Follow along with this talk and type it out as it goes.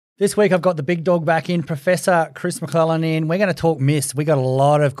This week I've got the big dog back in, Professor Chris McLellan in. We're going to talk myths. We got a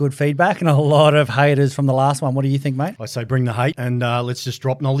lot of good feedback and a lot of haters from the last one. What do you think, mate? I say bring the hate and let's just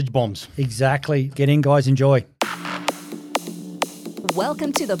drop knowledge bombs. Exactly. Get in, guys. Enjoy.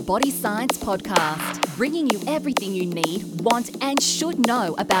 Welcome to the Body Science Podcast, bringing you everything you need, want and should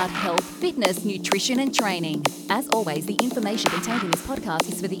know about health, fitness, nutrition and training. As always, the information contained in this podcast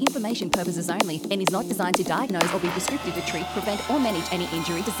is for the information purposes only and is not designed to diagnose or be prescriptive to treat, prevent or manage any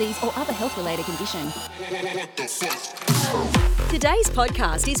injury, disease or other health-related condition. Today's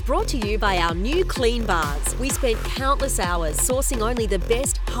podcast is brought to you by our new clean bars. We spent countless hours sourcing only the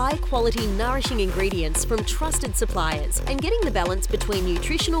best high-quality, nourishing ingredients from trusted suppliers and getting the balance between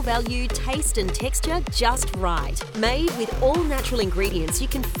nutritional value, taste and texture just right. Made with all natural ingredients you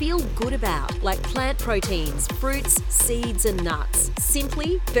can feel good about, like plant proteins, fruits, seeds and nuts.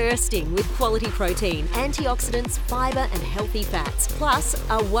 Simply bursting with quality protein, antioxidants, fibre and healthy fats, plus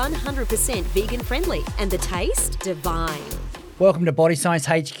are 100% vegan-friendly. And the taste? Divine. Welcome to Body Science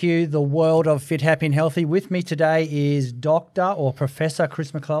HQ, the world of fit, happy and healthy. With me today is Dr. or Professor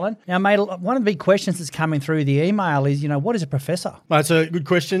Chris McLellan. Now, mate, one of the big questions that's coming through the email is, what is a professor? Well, it's a good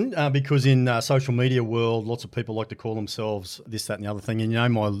question because in social media world, lots of people like to call themselves this, that and the other thing.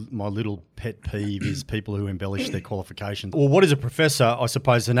 And my little pet peeve is people who embellish their qualifications. Or what is a professor? I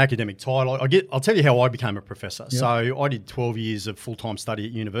suppose an academic title. I'll tell you how I became a professor. Yep. So I did 12 years of full-time study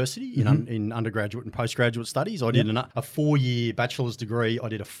at university in undergraduate and postgraduate studies. I did a 4-year bachelor's degree. I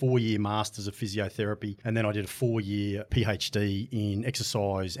did a 4-year master's of physiotherapy, and then I did a 4-year PhD in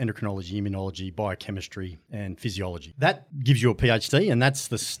exercise, endocrinology, immunology, biochemistry, and physiology. That gives you a PhD, and that's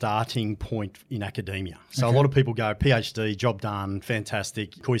the starting point in academia. So a lot of people go, PhD, job done,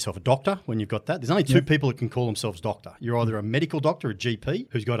 fantastic. Call yourself a doctor when you've got that. There's only two people that can call themselves doctor. You're either a medical doctor, a GP,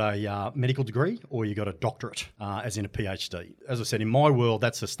 who's got a medical degree, or you got a doctorate, as in a PhD. As I said, in my world,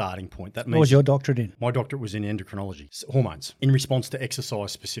 that's the starting point. That means what was your doctorate in? My doctorate was in endocrinology, hormones, in response to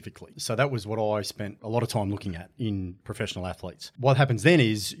exercise specifically. So that was what I spent a lot of time looking at in professional athletes. What happens then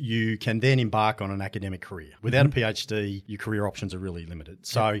is you can then embark on an academic career. Without a PhD, your career options are really limited.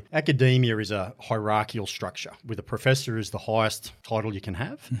 So academia is a hierarchical structure with a professor is the highest title you can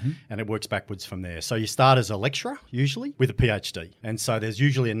have, and it works backwards from there. So you start as a lecturer, usually, with a PhD. And so there's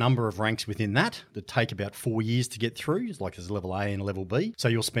usually a number of ranks within that take about 4 years to get through. It's like there's a level A and a level B. So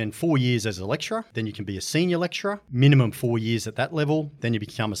you'll spend 4 years as a lecturer, then you can be a senior lecturer, minimum 4 years at that level, then you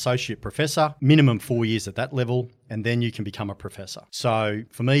become associate professor, minimum 4 years at that level, and then you can become a professor. So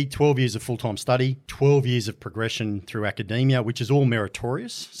for me, 12 years of full-time study, 12 years of progression through academia, which is all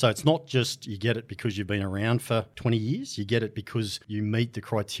meritorious. So it's not just you get it because you've been around for 20 years, you get it because you meet the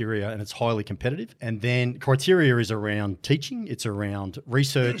criteria and it's highly competitive. And then criteria is around teaching, it's around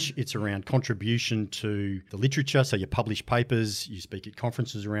research, it's around contribution to the literature. So you publish papers, you speak at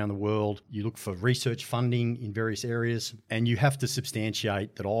conferences around the world, you look for research funding in various areas, and you have to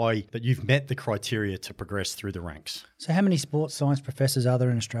substantiate that you've met the criteria to progress through the ranks. So how many sports science professors are there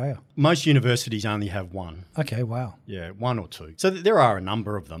in Australia? Most universities only have one. Okay, wow. Yeah, one or two. So there are a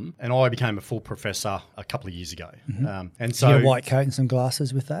number of them, and I became a full professor a couple of years ago. And so you get a white coat and some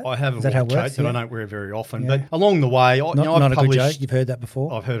glasses with that? I have Is a that how white it coat works? that I don't wear very often. But along the way, I've not published... a good joke. You've heard that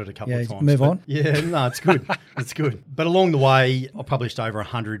before? I've heard it a couple of times. Move on. Yeah, no, it's good. It's good. But along the way, I published over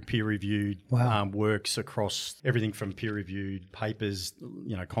 100 peer-reviewed works across everything from peer-reviewed papers,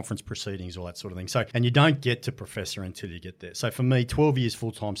 conference proceedings, all that sort of thing. So, and you don't get to professor until you get there. So for me, 12 years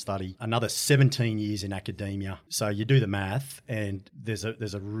full-time study, another 17 years in academia. So you do the math, and there's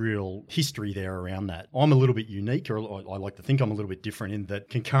a real history there around that. I'm a little bit unique, or I like to think I'm a little bit different in that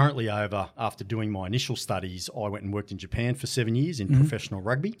concurrently after doing my initial studies, I went and worked in Japan for 7 years in professional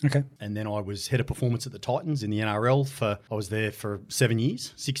rugby. Okay. And then I was head of performance at the Titans in the NRL I was there for 7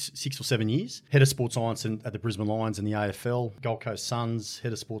 years, six or 7 years. Head of sports science at the Brisbane Lions in the AFL, Gold Coast Suns,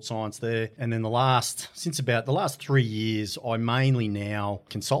 head of sports science there. And then since about the last 3 years, I mainly now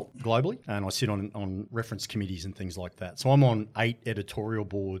consult globally, and I sit on reference committees and things like that. So I'm on 8 editorial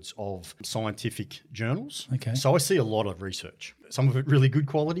boards of scientific journals. Okay. So I see a lot of research. Some of it really good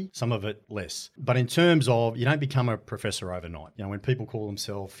quality, some of it less. But in terms of, you don't become a professor overnight. When people call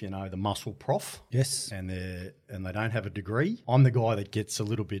themselves, the muscle prof, yes, and they don't have a degree, I'm the guy that gets a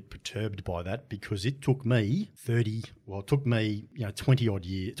little bit perturbed by that because it took me 20 odd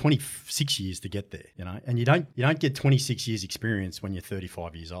years, 26 years to get there, and you don't get 26 years experience when you're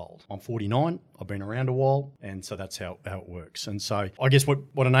 35 years old. I'm 49, I've been around a while, and so that's how it works. And so I guess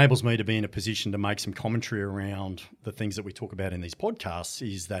what enables me to be in a position to make some commentary around the things that we talk about in these podcasts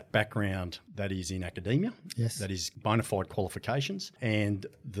is that background that is in academia, yes, that is bona fide qualifications, and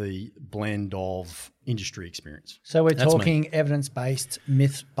the blend of industry experience. So we're That's talking me. evidence-based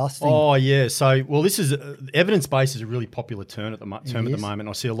myth busting. Oh, yeah. So, well, this is evidence-based is a really popular term at the moment.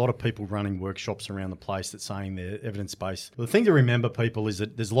 I see a lot of people running workshops around the place that saying they're evidence-based. Well, the thing to remember, people, is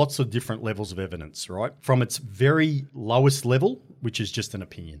that there's lots of different levels of evidence, right? From its very lowest level, which is just an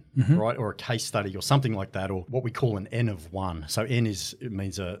opinion, right? Or a case study or something like that, or what we call an N of 1. So N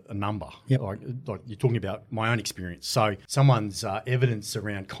means a number. Yep. Like you're talking about my own experience. So someone's evidence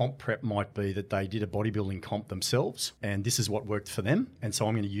around comp prep might be that they did a bodybuilding comp themselves and this is what worked for them. And so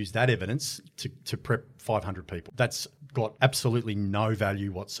I'm going to use that evidence to prep 500 people. That's got absolutely no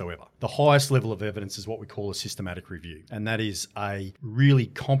value whatsoever. The highest level of evidence is what we call a systematic review. And that is a really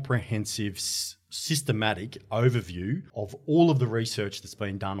comprehensive systematic overview of all of the research that's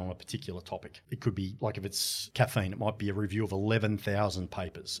been done on a particular topic. It could be, like if it's caffeine, it might be a review of 11,000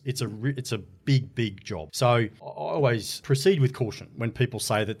 papers. It's a big job. So I always proceed with caution when people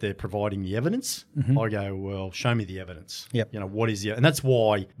say that they're providing the evidence. I go, well, show me the evidence. Yep. What is the, and that's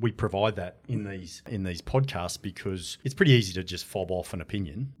why we provide that in these podcasts, because it's pretty easy to just fob off an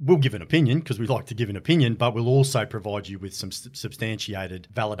opinion. We'll give an opinion because we like to give an opinion, but we'll also provide you with some substantiated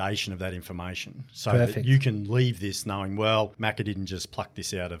validation of that information. So that you can leave this knowing, well, Macca didn't just pluck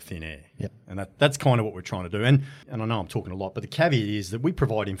this out of thin air. Yep. And that's kind of what we're trying to do. And I know I'm talking a lot, but the caveat is that we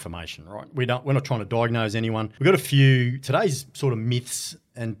provide information, right? We're not trying to diagnose anyone. We've got a few, today's sort of myths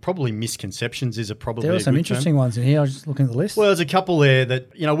and probably misconceptions is probably there were some interesting ones in here. I was just looking at the list. Well, there's a couple there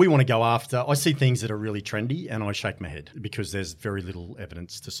that, we want to go after. I see things that are really trendy and I shake my head because there's very little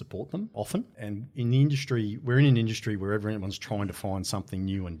evidence to support them often. And in the industry, we're in an industry where everyone's trying to find something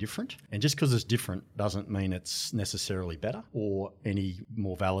new and different. And just because it's different doesn't mean it's necessarily better or any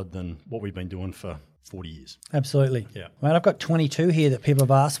more valid than what we've been doing for 40 years. Absolutely. Yeah. Right, I've got 22 here that people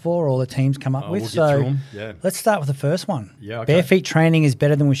have asked for or the teams come up with. We'll get through them. Yeah. Let's start with the first one. Yeah, okay. Bare feet training is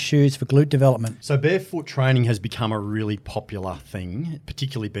better than with shoes for glute development. So barefoot training has become a really popular thing,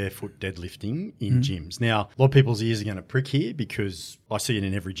 particularly barefoot deadlifting in gyms. Now, a lot of people's ears are going to prick here because I see it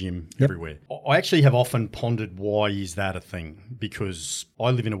in every gym everywhere. I actually have often pondered, why is that a thing? Because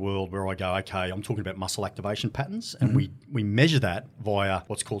I live in a world where I go, okay, I'm talking about muscle activation patterns, and we measure that via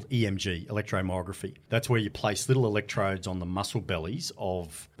what's called EMG, electromyography. That's where you place little electrodes on the muscle bellies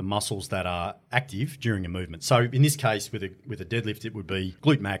of the muscles that are active during a movement. So in this case, with a deadlift, it would be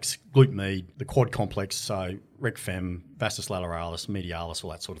glute max, glute med, the quad complex, so rec fem, vastus lateralis, medialis,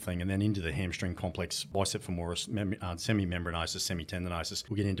 all that sort of thing, and then into the hamstring complex, bicep femoris, semimembranosus, semitendinosus.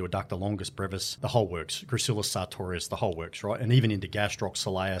 We get into adductor longus brevis, the whole works, gracilis sartorius, the whole works, right? And even into gastroc,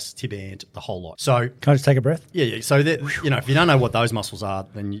 soleus, tibant, the whole lot. So can I just take a breath? Yeah. So that, if you don't know what those muscles are,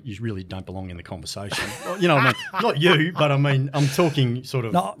 then you really don't belong in the conversation. What I mean? Not you, but I mean, I'm talking sort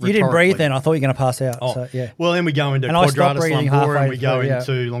of. No, you didn't breathe then. I thought you were going to pass out. Oh, so, yeah. Well, then we go into and quadratus lumborum, we go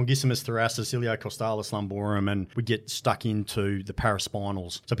through, into longissimus thoracis, iliocostalis lumborum, and we get stuck into the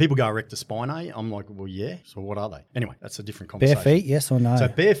paraspinals. So people go erector spinae. I'm like, well, yeah. So what are they? Anyway, that's a different conversation. Bare feet, yes or no? So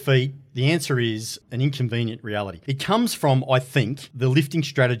bare feet, the answer is an inconvenient reality. It comes from, I think, the lifting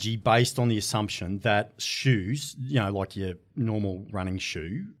strategy based on the assumption that shoes, like your normal running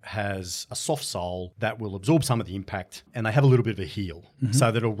shoe, has a soft sole that will absorb some of the impact, and they have a little bit of a heel,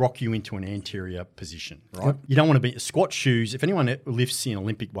 so that it'll rock you into an anterior position, right? Yep. You don't want to be squat shoes. If anyone lifts in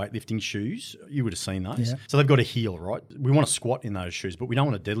Olympic weightlifting shoes, you would have seen those. Yeah. So they've got a heel, right? We want to squat in those shoes, but we don't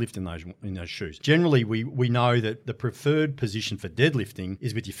want to deadlift in those shoes. Generally, we know that the preferred position for deadlifting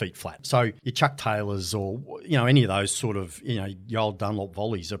is with your feet flat. So your Chuck Taylors or any of those sort of your old Dunlop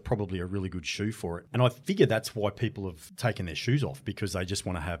volleys are probably a really good shoe for it. And I figure that's why people have taken their shoes off, because they just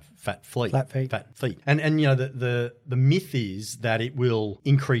want to have fat feet. And the myth is that it will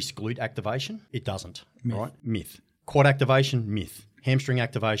increase glute activation. It doesn't. Myth. Right? Myth. Quad activation, myth. Hamstring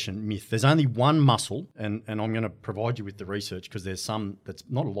activation, myth. There's only one muscle, and I'm going to provide you with the research because there's some that's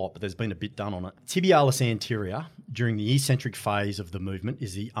not a lot, but there's been a bit done on it. Tibialis anterior, during the eccentric phase of the movement,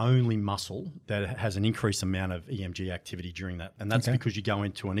 is the only muscle that has an increased amount of EMG activity during that. And that's because you go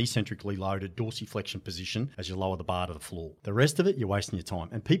into an eccentrically loaded dorsiflexion position as you lower the bar to the floor. The rest of it, you're wasting your time.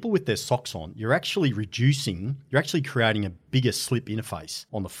 And people with their socks on, you're actually creating a bigger slip interface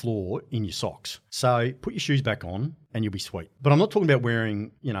on the floor in your socks. So put your shoes back on and you'll be sweet. But I'm not talking about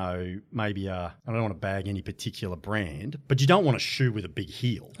wearing, maybe I don't want to bag any particular brand, but you don't want a shoe with a big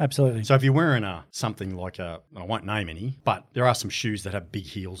heel. Absolutely. So if you're wearing something like I won't name any, but there are some shoes that have big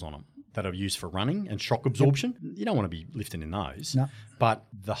heels on them that are used for running and shock absorption. You don't want to be lifting in those. No. But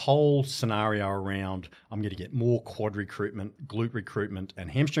the whole scenario around I'm going to get more quad recruitment, glute recruitment, and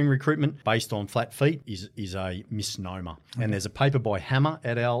hamstring recruitment based on flat feet is a misnomer. Okay. And there's a paper by Hammer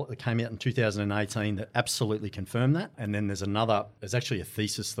et al. That came out in 2018 that absolutely confirmed that. And then there's actually a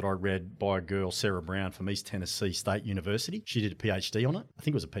thesis that I read by a girl, Sarah Brown, from East Tennessee State University. She did a PhD on it. I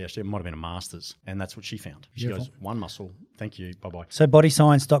think it was a PhD. It might have been a master's. And that's what she found. She goes, one muscle. Thank you. Bye-bye. So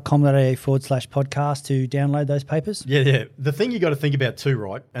bodyscience.com.au/podcast to download those papers? Yeah. The thing you got to think about too,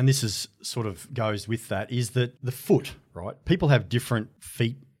 right, and this is sort of goes with that, is that the foot, right? People have different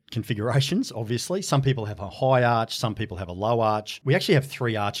feet configurations, obviously. Some people have a high arch, some people have a low arch. We actually have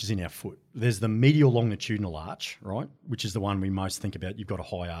 3 arches in our foot. There's the medial longitudinal arch, right, which is the one we most think about. You've got a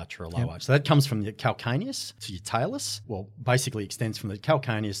high arch or a low arch. So that comes from the calcaneus to your talus. Well, basically extends from the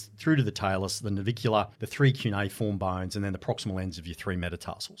calcaneus through to the talus, the navicular, the 3 cuneiform bones, and then the proximal ends of your 3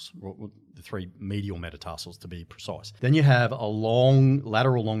 metatarsals, the 3 medial metatarsals to be precise. Then you have a long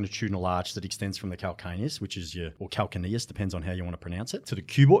lateral longitudinal arch that extends from the calcaneus, which is or calcaneus, depends on how you want to pronounce it, to the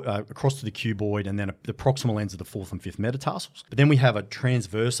cuboid, across to the cuboid, and then the proximal ends of the 4th and 5th metatarsals. But then we have a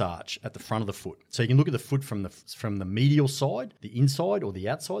transverse arch at the front of the foot. So you can look at the foot from the medial side, the inside or the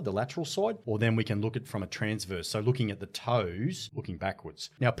outside, the lateral side, or then we can look at from a transverse. So looking at the toes, looking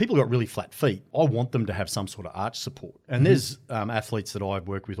backwards. Now, people who got really flat feet, I want them to have some sort of arch support. And there's athletes that I've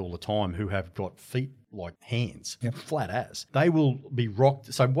worked with all the time who have got feet like hands, flat as. They will be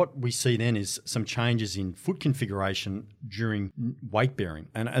rocked. So what we see then is some changes in foot configuration during weight bearing.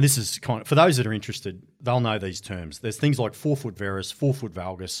 And this is kind of, for those that are interested, they'll know these terms. There's things like forefoot varus, forefoot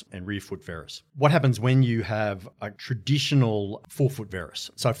valgus, and rear foot varus. What happens when you have a traditional forefoot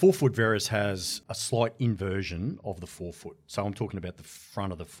varus? So forefoot varus has a slight inversion of the forefoot. So I'm talking about the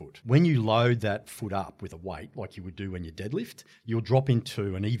front of the foot. When you load that foot up with a weight, like you would do when you deadlift, you'll drop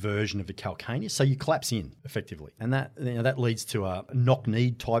into an eversion of the calcaneus. So you collapse in effectively. And that leads to a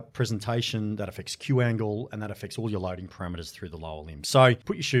knock-knee type presentation that affects Q angle, and that affects all your loading parameters through the lower limb. So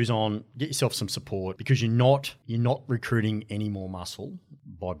put your shoes on, get yourself some support, because you're not recruiting any more muscle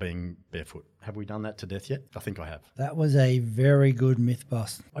by being barefoot. Have we done that to death yet? I think I have. That was a very good myth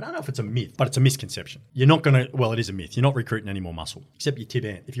bust. I don't know if it's a myth, but it's a misconception. You're not going to, well, it is a myth. You're not recruiting any more muscle, except your tib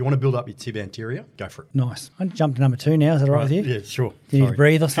ant. If you want to build up your tib anterior, go for it. Nice. I'm jump to number 2 now. Is that all right with you? Yeah, sure. Do you need to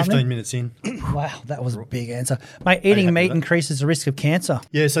breathe or something? 15 minutes in. Wow, that was a big answer. Mate, eating meat increases the risk of cancer.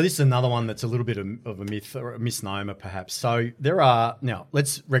 Yeah, so this is another one that's a little bit of a myth or a misnomer perhaps. So now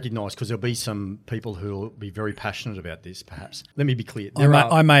let's recognise, because there'll be some people who will be very passionate about this perhaps. Let me be clear.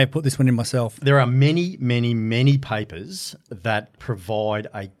 I may have put this one in myself. There are many papers that provide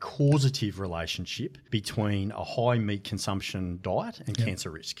a causative relationship between a high meat consumption diet and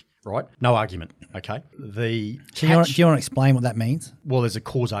cancer risk. Right? No argument. Okay. Do you want to explain what that means? Well, there's a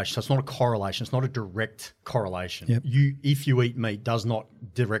causation. So it's not a correlation. It's not a direct correlation. Yep. If you eat meat does not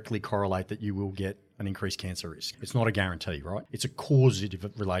directly correlate that you will get an increased cancer risk. It's not a guarantee, right? It's a causative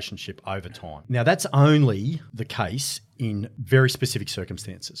relationship over time. Now, that's only the case in very specific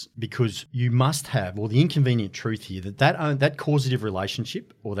circumstances, because you must have, or the inconvenient truth here, that causative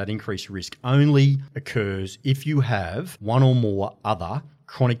relationship or that increased risk only occurs if you have one or more other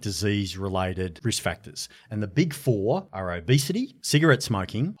chronic disease-related risk factors. And the big 4 are obesity, cigarette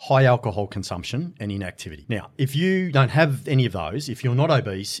smoking, high alcohol consumption, and inactivity. Now, if you don't have any of those, if you're not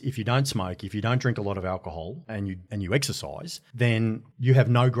obese, if you don't smoke, if you don't drink a lot of alcohol, and you exercise, then you have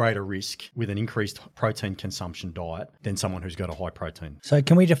no greater risk with an increased protein consumption diet than someone who's got a high protein. So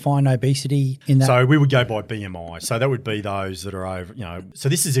can we define obesity in that? So we would go by BMI. So that would be those that are over, so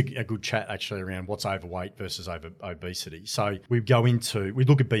this is a good chat actually around what's overweight versus obesity. So we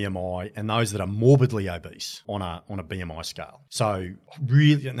look at BMI and those that are morbidly obese on a BMI scale. So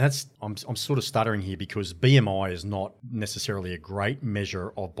really, and that's, I'm sort of stuttering here because BMI is not necessarily a great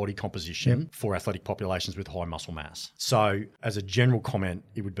measure of body composition for athletic populations with high muscle mass. So as a general comment,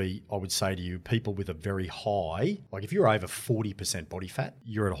 it would be, I would say to you, people with a very high, like if you're over 40% body fat,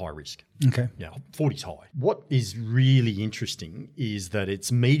 you're at a high risk. Okay. Yeah, 40's high. What is really interesting is that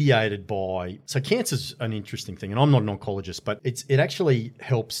it's mediated by, so cancer's an interesting thing, and I'm not an oncologist, but it actually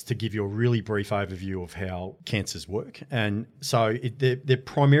helps to give you a really brief overview of how cancers work. And so they're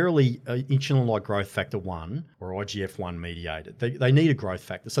primarily insulin-like growth factor 1 or IGF-1 mediated. They need a growth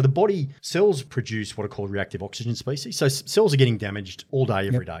factor. So the body cells produce what are called reactive oxygen species. So cells are getting damaged all day,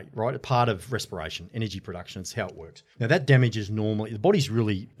 every day, right? A part of respiration, energy production, it's how it works. Now that damage is normally, the body's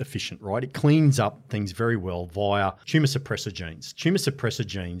really efficient, right? It cleans up things very well via tumor suppressor genes. Tumor suppressor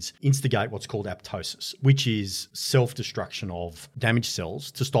genes instigate what's called apoptosis, which is self-destruction of damaged cells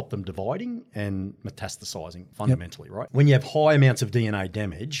cells to stop them dividing and metastasizing fundamentally, right? When you have high amounts of DNA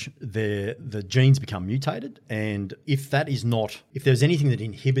damage, the genes become mutated. And if there's anything that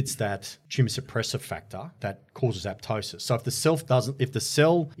inhibits that tumor suppressor factor, that causes apoptosis. So if the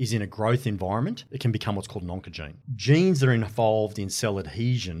cell is in a growth environment, it can become what's called an oncogene. Genes that are involved in cell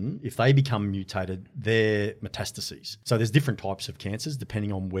adhesion, if they become mutated, they're metastases. So there's different types of cancers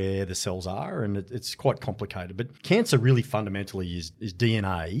depending on where the cells are, and it's quite complicated. But cancer really fundamentally is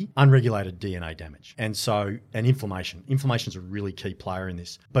DNA, unregulated DNA damage. And inflammation. Inflammation is a really key player in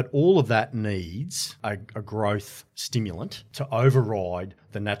this. But all of that needs a growth stimulant to override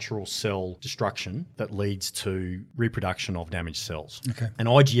the natural cell destruction that leads to reproduction of damaged cells. Okay. And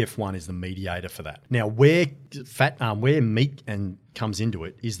IGF-1 is the mediator for that. Now, where meat comes into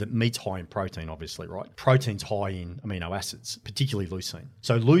it is that meat's high in protein, obviously, right? Protein's high in amino acids, particularly leucine.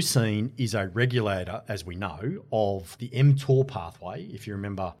 So leucine is a regulator, as we know, of the mTOR pathway, if you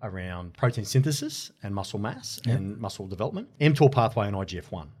remember, around protein synthesis and muscle mass and muscle development. mTOR pathway and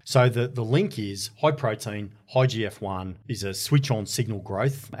IGF-1. So the link is high protein, high GF1 is a switch-on signal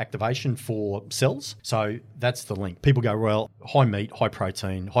growth activation for cells. So that's the link. People go, well, high meat, high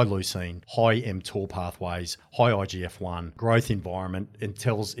protein, high leucine, high mTOR pathways, high IGF-1, growth environment. It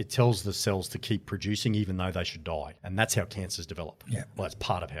tells the cells to keep producing even though they should die. And that's how cancers develop. Yeah. Well, that's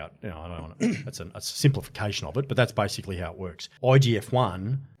part of how, I don't want to, that's a simplification of it, but that's basically how it works.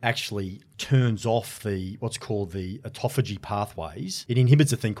 IGF-1 actually turns off what's called the autophagy pathways. It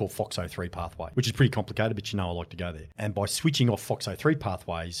inhibits a thing called FOXO3 pathway, which is pretty complicated, but I like to go there. And by switching off FOXO3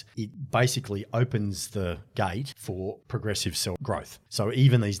 pathways, it basically opens the gate for progressive cell growth. So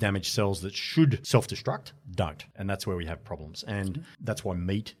even these damaged cells that should self-destruct don't. And that's where we have problems. And that's why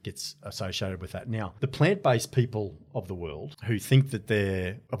meat gets associated with that. Now, the plant-based people of the world who think that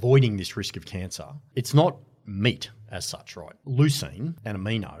they're avoiding this risk of cancer, it's not meat as such, right? Leucine and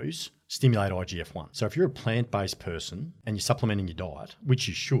aminos stimulate IGF-1. So if you're a plant-based person and you're supplementing your diet, which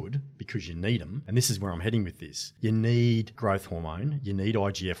you should because you need them, and this is where I'm heading with this, you need growth hormone, you need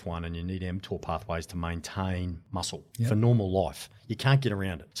IGF-1, and you need mTOR pathways to maintain muscle for normal life. You can't get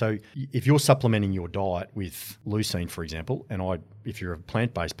around it. So if you're supplementing your diet with leucine, for example, and if you're a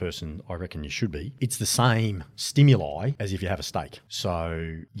plant-based person, I reckon you should be, it's the same stimuli as if you have a steak.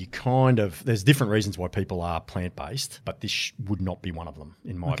 So there's different reasons why people are plant-based, but this would not be one of them,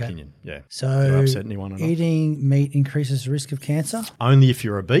 in my opinion. Yeah. So do I upset anyone or not? Eating meat increases the risk of cancer? Only if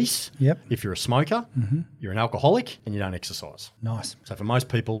you're obese, Yep. if you're a smoker, you're an alcoholic, and you don't exercise. Nice. So for most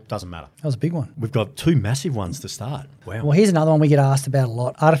people, it doesn't matter. That was a big one. We've got two massive ones to start. Wow. Well, here's another one we get asked about a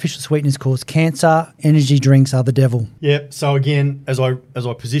lot. Artificial sweeteners cause cancer. Energy drinks are the devil. Yeah. So again, as I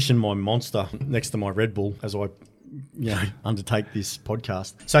position my Monster next to my Red Bull as I undertake this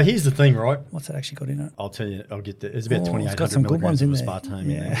podcast. So here's the thing, right? What's that actually got in it? I'll tell you. I'll get there. There's about It's 2,800 got some good ones milligrams in of there.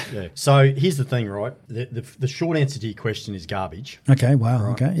 aspartame. Yeah. So here's the thing, right? The short answer to your question is garbage. Okay, wow.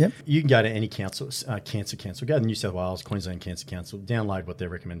 Right. Okay, yep. You can go to any cancer council, go to New South Wales, Queensland Cancer Council, download what their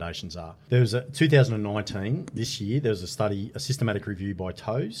recommendations are. There was a 2019, this year, there was a study, a systematic review by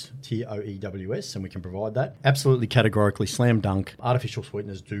TOEWS, TOEWS, and we can provide that. Absolutely categorically, slam dunk, artificial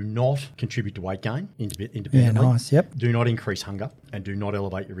sweeteners do not contribute to weight gain independently. Yeah, nice, yep. Do not increase hunger and do not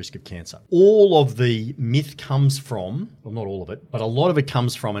elevate your risk of cancer. All of the myth comes from, well, not all of it, but a lot of it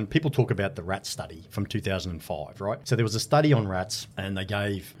comes from, and people talk about the rat study from 2005, right? So there was a study on rats, and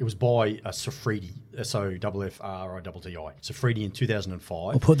it was by Sofridi, Sofridi, Sofridi in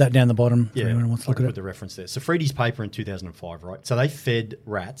 2005. I'll put that down the bottom for Yeah, anyone who wants to I look can at put it. the reference there. Sofridi's paper in 2005, right? So they fed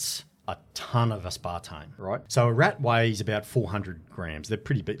rats a ton of aspartame, right? So a rat weighs about 400 grams. They're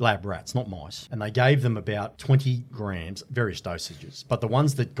pretty big, lab rats, not mice. And they gave them about 20 grams, various dosages. But the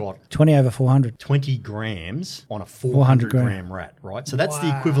ones that got 20 over 400. 20 grams on a 400 gram rat, right? So that's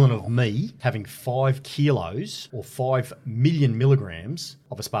the equivalent of me having 5 kilos or 5 million milligrams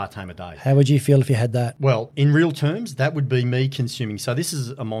of aspartame a day. How would you feel if you had that? Well, in real terms, that would be me consuming. So this is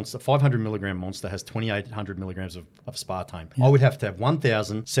a Monster, 500 milligram Monster has 2,800 milligrams of aspartame. I would have to have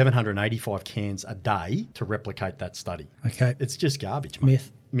 1,785 cans a day to replicate that study. Okay. It's just garbage, mate.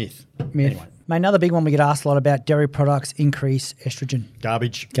 Myth. Myth. Mate, another big one we get asked a lot about, dairy products increase estrogen.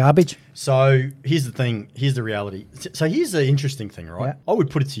 Garbage. So here's the thing. Here's the reality. So here's the interesting thing, right? Yeah. I would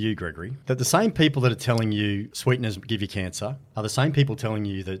put it to you, Gregory, that the same people that are telling you sweeteners give you cancer are the same people telling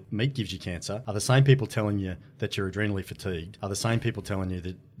you that meat gives you cancer, are the same people telling you that you're adrenally fatigued, are the same people telling you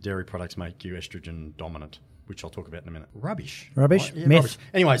that dairy products make you estrogen dominant, which I'll talk about in a minute. Rubbish. Rubbish? Right? Yeah, Myth. rubbish.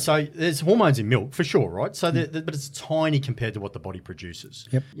 Anyway, so there's hormones in milk for sure, right? So, but it's tiny compared to what the body produces.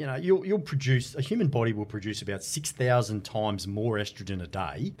 Yep. You know, you'll produce, a human body will produce about 6,000 times more estrogen a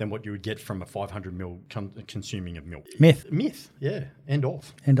day than what you would get from a 500 ml consuming of milk. Myth. Yeah. End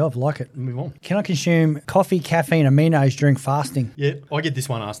of. Like it. Move on. Can I consume coffee, caffeine, aminos during fasting? Yeah, I get this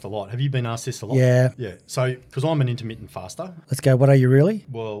one asked a lot. Have you been asked this a lot? Yeah. Yeah. So, because I'm an intermittent faster. Let's go. What are you really?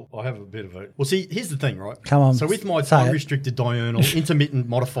 Well, I have a bit of a... Well, see, here's the thing, right? Come on, So with my say it. time-restricted diurnal, intermittent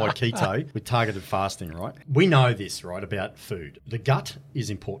modified keto with targeted fasting, right? We know this, right, about food. The gut is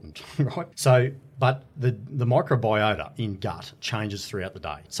important, right? So... But the microbiota in gut changes throughout the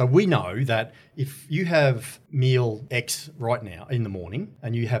day. So we know that if you have meal X right now in the morning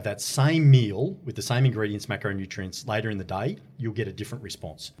and you have that same meal with the same ingredients, macronutrients later in the day, you'll get a different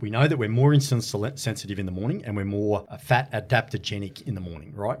response. We know that we're more insulin sensitive in the morning and we're more fat adaptogenic in the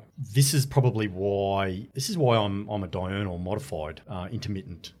morning, right? This is probably why I'm a diurnal modified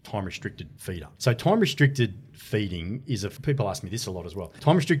intermittent time restricted feeder. So time restricted feeding is people ask me this a lot as well.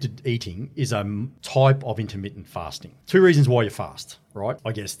 Time restricted eating is a type of intermittent fasting. 2 reasons why you fast, right?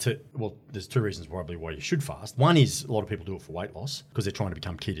 I guess there's 2 reasons probably why you should fast. One is a lot of people do it for weight loss because they're trying to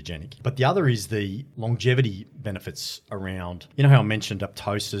become ketogenic. But the other is the longevity benefits around, you know how I mentioned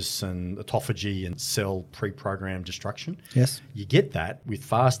apoptosis and autophagy and cell pre-programmed destruction? Yes. You get that with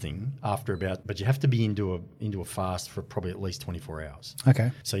fasting but you have to be into a fast for probably at least 24 hours. Okay.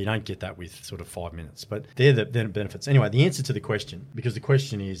 So you don't get that with sort of 5 minutes, but they're the benefits. Anyway, the answer to the question, because the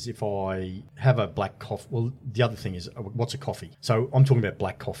question is if I have a black coffee, well, the other thing is what's a coffee? So I'm talking about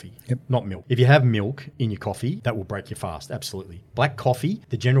black coffee, not milk. If you have milk in your coffee, that will break your fast, absolutely. Black coffee,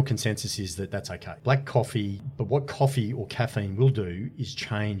 the general consensus is that that's okay. Black coffee, but what coffee or caffeine will do is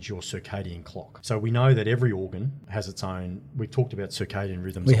change your circadian clock. So we know that every organ has its own, we've talked about circadian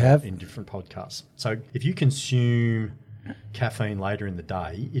rhythms in different podcasts. So if you consume caffeine later in the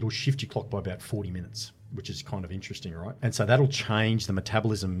day, it'll shift your clock by about 40 minutes. Which is kind of interesting, right? And so that'll change the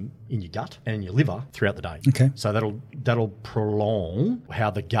metabolism in your gut and in your liver throughout the day. Okay. So that'll prolong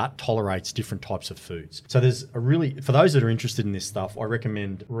how the gut tolerates different types of foods. So there's for those that are interested in this stuff, I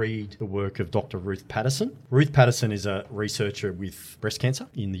recommend read the work of Dr. Ruth Patterson. Ruth Patterson is a researcher with breast cancer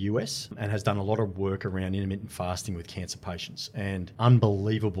in the US and has done a lot of work around intermittent fasting with cancer patients and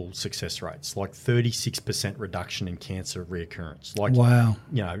unbelievable success rates, like 36% reduction in cancer reoccurrence. Like, wow.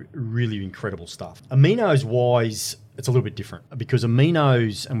 You know, really incredible stuff. Aminos wise, it's a little bit different because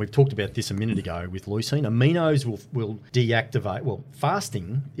aminos, and we've talked about this a minute ago with leucine, aminos will deactivate, well,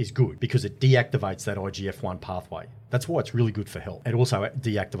 fasting is good because it deactivates that IGF-1 pathway. That's why it's really good for health. It also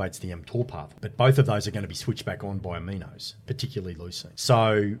deactivates the mTOR pathway. But both of those are going to be switched back on by aminos, particularly leucine.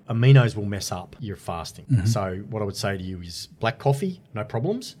 So aminos will mess up your fasting. Mm-hmm. So what I would say to you is black coffee, no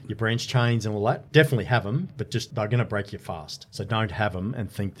problems. Your branch chains and all that, definitely have them, but just they're going to break your fast. So don't have them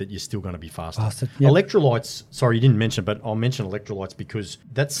and think that you're still going to be fasting. Yep. Electrolytes, sorry, you didn't mention, but I'll mention electrolytes because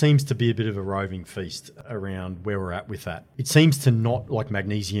that seems to be a bit of a roving feast around where we're at with that. It seems to not, like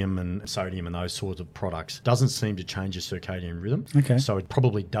magnesium and sodium and those sorts of products, doesn't seem to change your circadian rhythm. Okay. So it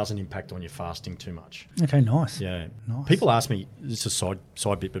probably doesn't impact on your fasting too much. Okay, nice. Yeah. Nice. People ask me, this is a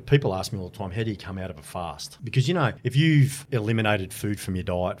side bit, but people ask me all the time, how do you come out of a fast? Because, you know, if you've eliminated food from your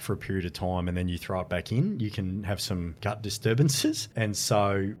diet for a period of time and then you throw it back in, you can have some gut disturbances. And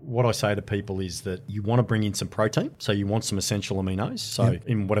so what I say to people is that you want to bring in some protein. So you want some essential aminos. So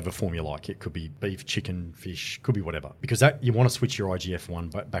in whatever form you like, it could be beef, chicken, fish, could be whatever. Because that you want to switch your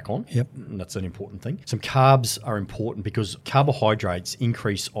IGF-1 back on. Yep. And that's an important thing. Some carbs are important because carbohydrates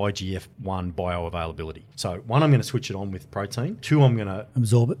increase IGF-1 bioavailability. So 1, I'm going to switch it on with protein. 2, I'm going to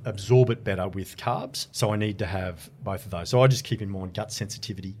absorb it better with carbs. So I need to have both of those. So I just keep in mind gut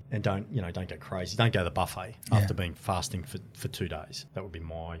sensitivity and don't go crazy. Don't go to the buffet after being fasting for 2 days. That would be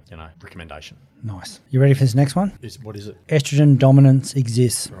my, recommendation. Nice. You ready for this next one? What is it? Estrogen dominance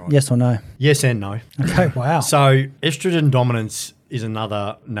exists. Right. Yes or no? Yes and no. Okay, wow. So estrogen dominance is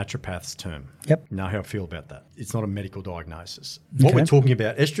another naturopath's term. Yep. You know how I feel about that. It's not a medical diagnosis. What we're talking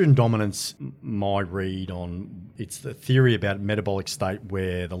about, estrogen dominance, my read on, it's the theory about metabolic state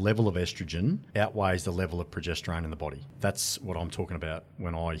where the level of estrogen outweighs the level of progesterone in the body. That's what I'm talking about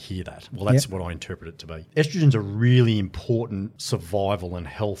when I hear that. Well, that's what I interpret it to be. Estrogen's a really important survival and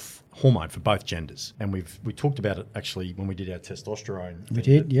health hormone for both genders. And we talked about it actually when we did our testosterone. We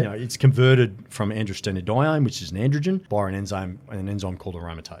did, yeah. You know, it's converted from androstenedione, which is an androgen, by an enzyme called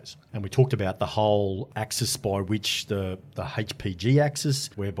aromatase. And we talked about the whole axis by which the HPG axis,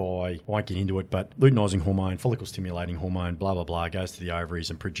 whereby, I won't get into it, but luteinizing hormone, follicle stimulating hormone, blah, blah, blah, goes to the ovaries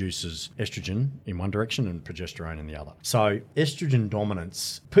and produces estrogen in one direction and progesterone in the other. So estrogen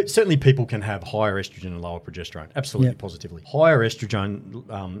dominance, certainly people can have higher estrogen and lower progesterone, absolutely, positively. Higher estrogen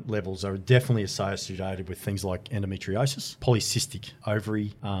levels are definitely associated with things like endometriosis, polycystic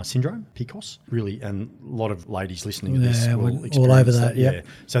ovary syndrome, PCOS, really, and a lot of ladies listening to this will experience all over that. Yeah.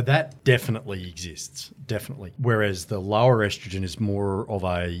 So that definitely exists, definitely. Whereas the lower estrogen is more of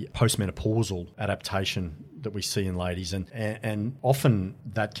a postmenopausal adaptation that we see in ladies, and often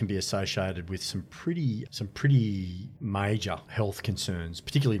that can be associated with some pretty major health concerns,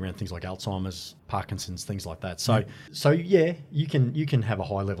 particularly around things like Alzheimer's, Parkinson's, things like that. So yeah, you can have a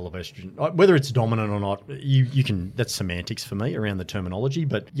high level of estrogen, whether it's dominant or not. You can. That's semantics for me around the terminology,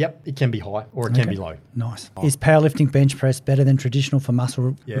 but yep, it can be high or it can be low. Nice. Is powerlifting bench press better than traditional for muscle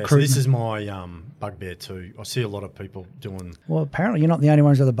recruitment? So this is my bugbear too. I see a lot of people doing. Well, apparently you're not the only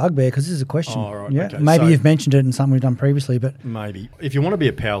ones with a bugbear, because this is a question. Oh, right. Yeah. Okay. Maybe you've mentioned it in something we've done previously, but maybe if you want to be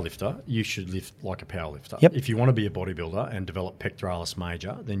a powerlifter, you should lift like a powerlifter. Yep. If you want to be a bodybuilder and develop pectoralis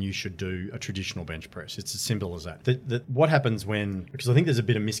major, then you should do a traditional bench press. It's as simple as that. What happens because I think there's a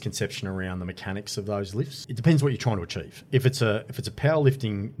bit of misconception around the mechanics of those lifts. It depends what you're trying to achieve. If it's a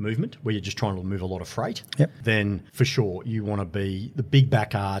powerlifting movement where you're just trying to move a lot of freight, then for sure you want to be the big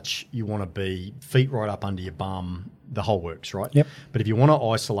back arch. You want to be feet right up under your bum. The whole works, right? Yep. But if you want to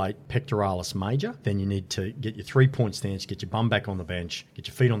isolate pectoralis major, then you need to get your 3-point stance, get your bum back on the bench, get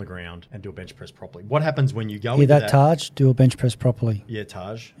your feet on the ground, and do a bench press properly. What happens when you go into that? Taj, do a bench press properly. Yeah,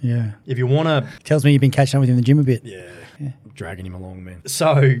 Taj. Yeah. If you want to... Tells me you've been catching up with him in the gym a bit. Yeah. I'm dragging him along, man.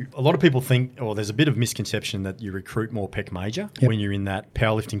 So a lot of people think, or there's a bit of misconception that you recruit more pec major when you're in that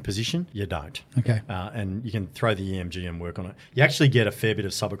powerlifting position. You don't. Okay. And you can throw the EMG and work on it. You actually get a fair bit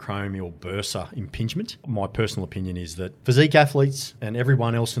of subacromial bursa impingement. My personal opinion is that physique athletes and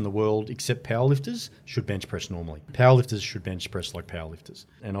everyone else in the world except powerlifters should bench press normally. Powerlifters should bench press like powerlifters.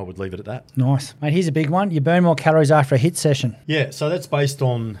 And I would leave it at that. Nice. Mate, here's a big one. You burn more calories after a HIIT session. Yeah, so that's based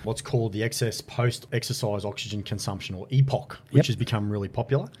on what's called the excess post-exercise oxygen consumption, or EPOC, which has become really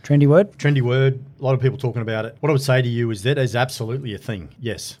popular. Trendy word? Trendy word. A lot of people talking about it. What I would say to you is that is absolutely a thing.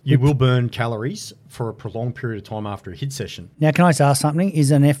 Yes, you will burn calories for a prolonged period of time after a HIIT session. Now, can I just ask something?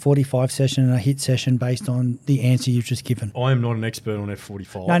 Is an F45 session and a HIIT session based on the answer you've just given? I am not an expert on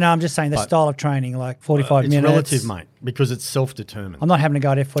F45. No, I'm just saying the style of training, like 45 minutes. It's relative, mate, because it's self-determined. I'm not having to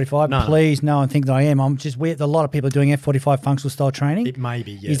go at F45. No. Please, no one think that I am. I'm just weird. A lot of people are doing F45 functional style training. It may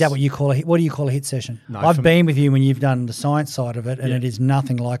be, yes. Is that what you call what do you call a HIIT session? No, I've been with you when you've done the science side of it, and it is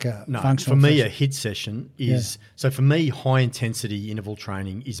nothing like a functional for me, session. a HIIT session is... So for me, high-intensity interval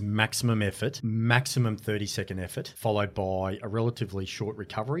training is maximum effort, maximum 30-second effort, followed by a relatively short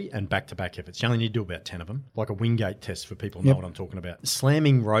recovery and back-to-back efforts. You only need to do about 10 of them, like a Wingate test for people who know what I'm talking about.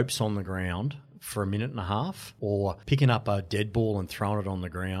 Slamming ropes on the ground for a minute and a half, or picking up a dead ball and throwing it on the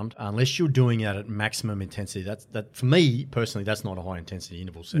ground, unless you're doing it at maximum intensity, that for me personally, that's not a high intensity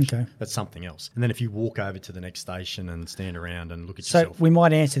interval session. Okay. That's something else. And then if you walk over to the next station and stand around and look at yourself. So we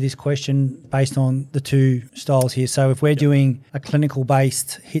might answer this question based on the two styles here. So if we're doing a clinical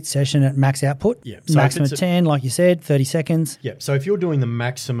based HIIT session at max output, so maximum 10, like you said, 30 seconds. Yeah. So if you're doing the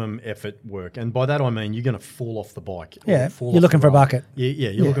maximum effort work, and by that I mean you're going to fall off the bike. Yeah. You're looking for a bucket.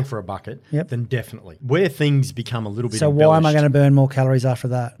 You're looking for a bucket. Yep. Then definitely. Where things become a little bit So why am I going to burn more calories after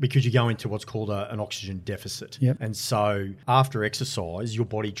that? Because you go into what's called an oxygen deficit. Yep. And so after exercise, your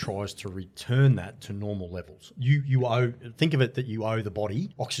body tries to return that to normal levels. Think of it that you owe the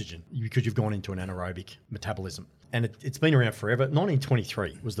body oxygen because you've gone into an anaerobic metabolism. And it's been around forever.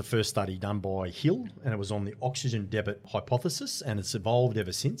 1923 was the first study done by Hill, and it was on the oxygen debit hypothesis, and it's evolved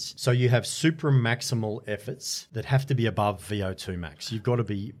ever since. So you have supramaximal efforts that have to be above VO2 max. You've got to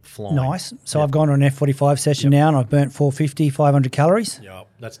be flying. Nice. So I've gone to an F45 session now, and I've burnt 450, 500 calories. Yeah,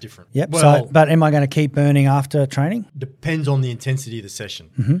 that's different. Yep. Well, But am I going to keep burning after training? Depends on the intensity of the session.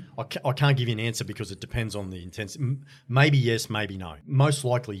 Mm-hmm. I can't give you an answer because it depends on the intensity. Maybe yes, maybe no. Most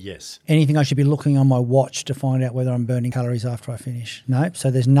likely yes. Anything I should be looking on my watch to find out whether I'm burning calories after I finish? No. So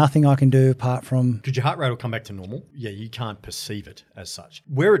there's nothing I can do apart from... Because your heart rate will come back to normal. Yeah, you can't perceive it as such.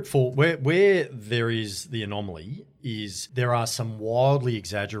 Where there is the anomaly is there are some wildly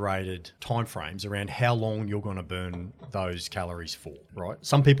exaggerated timeframes around how long you're going to burn those calories for, right?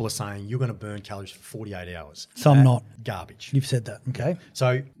 Some people are saying you're going to burn calories for 48 hours. Some not. Garbage. You've said that, okay.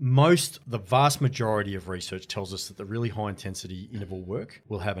 So the vast majority of research tells us that the really high intensity interval work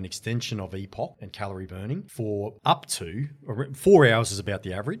will have an extension of EPOC and calorie burning for up to 4 hours is about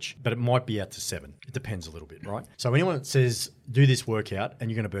the average, but it might be out to 7. It depends a little bit, right? So anyone that says do this workout and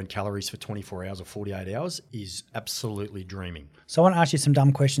you're going to burn calories for 24 hours or 48 hours is absolutely dreaming. So I want to ask you some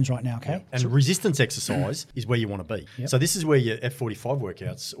dumb questions right now, okay? And resistance exercise is where you want to be. Yep. So this is where your F45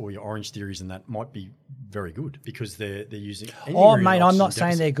 workouts or your Orange Theories and that might be very good because they're using... Oh, mate, I'm not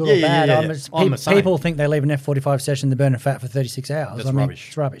saying they're good or bad. People think they leave an F45 session, they're burning fat for 36 hours. That's rubbish.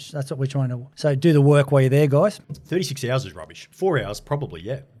 It's rubbish. That's what we're trying to... So do the work while you're there, guys. 36 hours is rubbish. 4 hours, probably,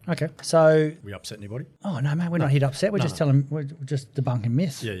 yeah. Okay, so... We upset anybody? Oh, no, mate, we're not here upset. We're just telling... We're just debunking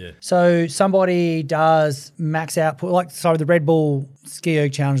myths. Yeah. So somebody does max output, the Red Bull Ski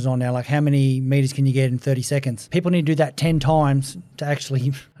Erg Challenge is on now, like how many meters can you get in 30 seconds? People need to do that 10 times to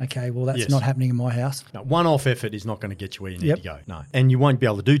actually... Okay, well, that's not happening in my house. No, one-off effort is not going to get you where you need to go. No. And you won't be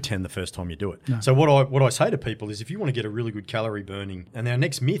able to do 10 the first time you do it. No. So what I say to people is if you want to get a really good calorie burning, and our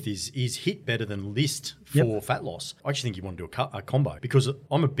next myth is HIIT better than LIST for fat loss. I actually think you want to do a combo because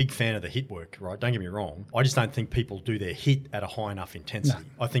I'm a big fan of the HIIT work, right? Don't get me wrong. I just don't think people do their HIIT at a high enough intensity.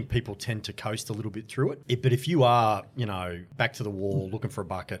 No. I think people tend to coast a little bit through it. But if you are, back to the wall, looking for a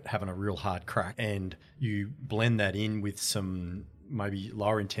bucket, having a real hard crack, and you blend that in with some maybe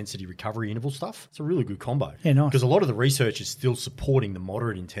lower intensity recovery interval stuff, it's a really good combo. Yeah, nice. Because a lot of the research is still supporting the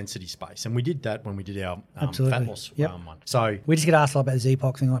moderate intensity space. And we did that when we did our fat loss one. So we just get asked a lot about the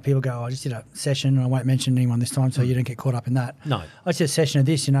ZPOC thing. Like people go, I just did a session and I won't mention anyone this time so you don't get caught up in that. No. I just did a session of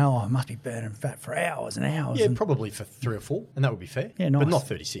this, I must be burning fat for hours and hours. Yeah, probably for 3 or 4, and that would be fair. Yeah, nice. But not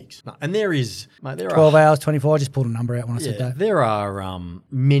 36. No. And there is, mate, 12 hours, 24. I just pulled a number out when I said that. There are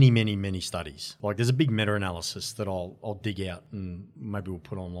many studies. Like there's a big meta-analysis that I'll dig out and maybe we'll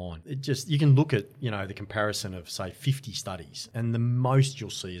put online. It just, you can look at, the comparison of say 50 studies and the most you'll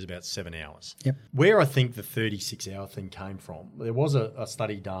see is about 7 hours. Yep. Where I think the 36-hour thing came from, there was a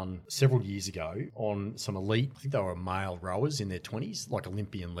study done several years ago on some elite, I think they were male rowers in their 20s, like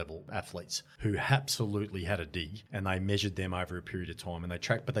Olympian level athletes who absolutely had a dig, and they measured them over a period of time and they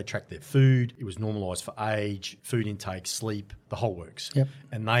tracked their food. It was normalized for age, food intake, sleep, the whole works. Yep.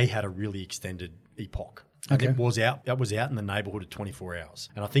 And they had a really extended EPOC. And it was out in the neighbourhood of 24 hours.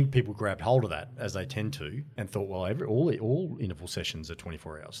 And I think people grabbed hold of that, as they tend to, and thought, well, all interval sessions are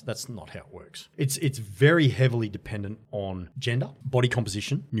 24 hours. That's not how it works. It's very heavily dependent on gender, body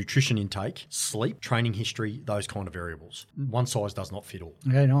composition, nutrition intake, sleep, training history, those kind of variables. One size does not fit all.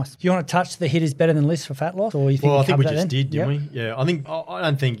 Okay, nice. Do you want to touch the HIIT is better than LIST for fat loss? Or you think I think we just did, didn't we? Yeah, I think that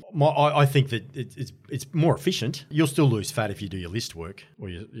it's more efficient. You'll still lose fat if you do your LIST work or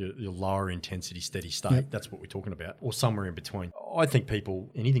your lower intensity steady state. Yep. That's what we're talking about, or somewhere in between. I think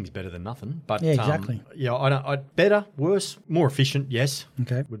anything's better than nothing. But yeah, exactly. Better, worse, more efficient, yes.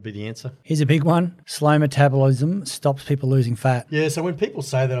 Okay. Would be the answer. Here's a big one. Slow metabolism stops people losing fat. Yeah, so when people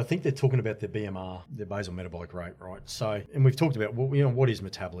say that, I think they're talking about their BMR, their basal metabolic rate, right? So, and we've talked about, what is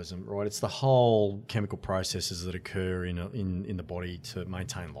metabolism, right? It's the whole chemical processes that occur in the body to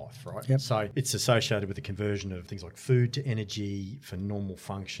maintain life, right? Yep. So it's associated with the conversion of things like food to energy for normal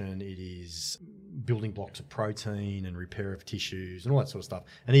function. It is building blocks of protein and repair of tissues and all that sort of stuff,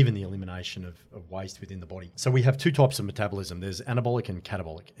 and even the elimination of waste within the body. So we have two types of metabolism. There's anabolic and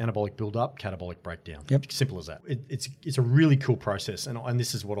catabolic. Anabolic build-up, catabolic breakdown. Yep. Simple as that. It's a really cool process, and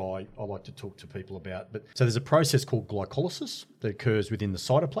this is what I like to talk to people about. But so there's a process called glycolysis that occurs within the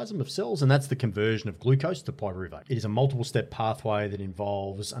cytoplasm of cells, and that's the conversion of glucose to pyruvate. It is a multiple-step pathway that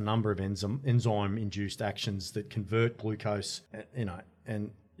involves a number of enzyme-induced actions that convert glucose,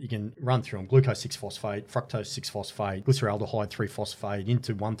 and you can run through them: glucose 6-phosphate, fructose 6-phosphate, glyceraldehyde 3-phosphate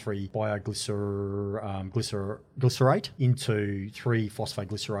into 1,3-bioglycerate, into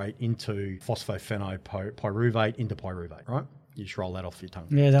 3-phosphoglycerate, into phosphophenols into pyruvate, right? You just roll that off your tongue.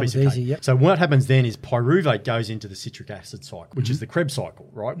 Yeah, that was easy, yep. So what happens then is pyruvate goes into the citric acid cycle, which is the Krebs cycle,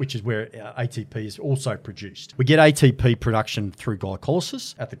 right? Which is where ATP is also produced. We get ATP production through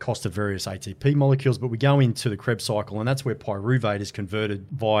glycolysis at the cost of various ATP molecules, but we go into the Krebs cycle, and that's where pyruvate is converted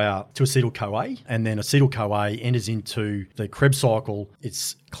to acetyl-CoA, and then acetyl-CoA enters into the Krebs cycle.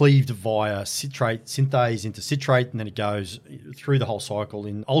 It's cleaved via citrate synthase into citrate, and then it goes through the whole cycle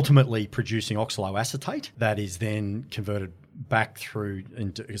in ultimately producing oxaloacetate that is then converted back through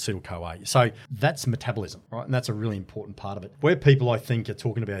into acetyl-CoA. So that's metabolism, right? And that's a really important part of it. Where people, I think, are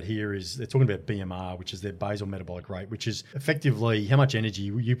talking about here is they're talking about BMR, which is their basal metabolic rate, which is effectively how much energy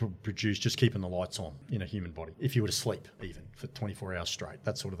you produce just keeping the lights on in a human body, if you were to sleep even for 24 hours straight,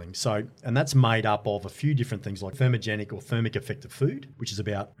 that sort of thing. So, and that's made up of a few different things like thermogenic or thermic effect of food, which is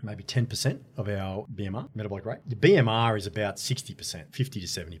about maybe 10% of our BMR, metabolic rate. The BMR is about 60%, 50 to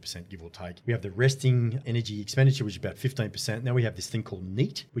 70%, give or take. We have the resting energy expenditure, which is about 15%. Now we have this thing called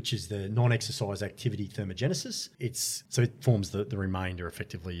NEAT, which is the non-exercise activity thermogenesis. So it forms the remainder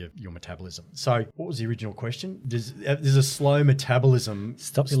effectively of your metabolism. So what was the original question? Does a slow metabolism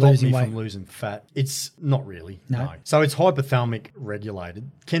stop me from losing fat? It's not really, no. So it's hypothalamic regulated.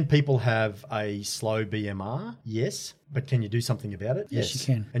 Can people have a slow BMR? Yes. But can you do something about it? Yes,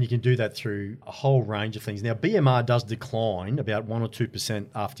 you can. And you can do that through a whole range of things. Now, BMR does decline about 1 or 2%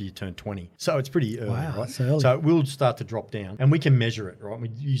 after you turn 20. So it's pretty early, right? So it will start to drop down. And we can measure it, right? We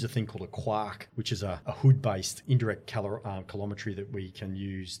use a thing called a quark, which is a hood-based indirect calorimetry that we can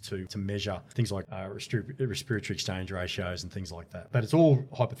use to measure things like respiratory exchange ratios and things like that. But it's all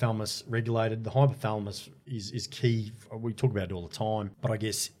hypothalamus regulated. The hypothalamus is key. We talk about it all the time. But I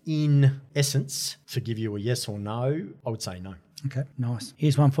guess in essence, to give you a yes or no, I would say no. Okay, nice.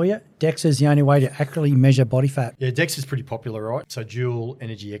 Here's one for you. DEXA is the only way to accurately measure body fat. Yeah, DEXA is pretty popular, right? So dual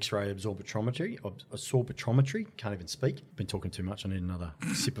energy X-ray absorptiometry, can't even speak. Been talking too much. I need another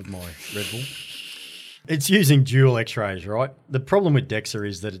sip of my Red Bull. It's using dual X-rays, right? The problem with DEXA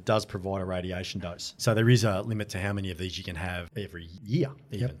is that it does provide a radiation dose. So there is a limit to how many of these you can have every year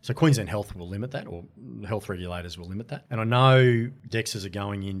even. Yep. So Queensland Health will limit that, or health regulators will limit that. And I know DEXAs are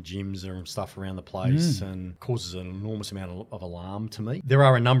going in gyms and stuff around the place and causes an enormous amount of alarm to me. There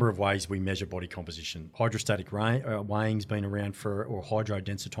are a number of ways we measure body composition. Hydrostatic weighing's been around or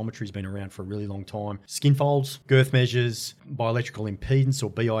hydrodensitometry's been around for a really long time. Skin folds, girth measures, bioelectrical impedance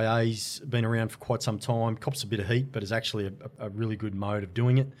or BIA's been around for quite some time. Cops a bit of heat, but is actually a really good mode of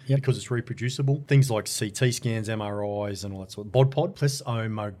doing it because it's reproducible. Things like CT scans, MRIs, and all that sort of BODPOD,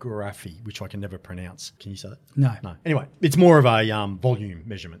 plethysmography, which I can never pronounce. Can you say that? No. Anyway, it's more of a volume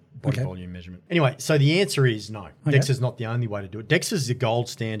measurement, volume measurement. Anyway, so the answer is no. Okay. DEXA is not the only way to do it. DEXA is the gold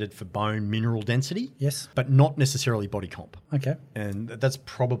standard for bone mineral density, yes, but not necessarily body comp. Okay. And that's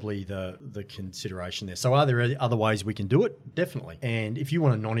probably the consideration there. So are there other ways we can do it? Definitely. And if you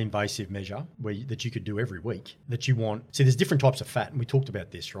want a non-invasive measure that you could do every week, that you want... See, there's different types of fat, and we talked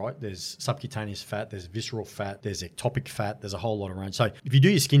about this, right? There's subcutaneous fat, there's visceral fat, there's ectopic fat, there's a whole lot of range. So if you do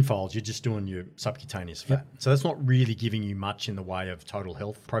your skin folds, you're just doing your subcutaneous fat. So that's not really giving you much in the way of total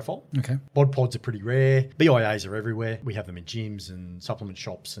health profile. Okay. BODPODs are pretty rare. BIAs are everywhere. We have them in gyms and supplement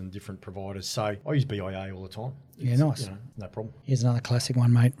shops and different providers. So I use BIA all the time. Yeah, nice. No problem. Here's another classic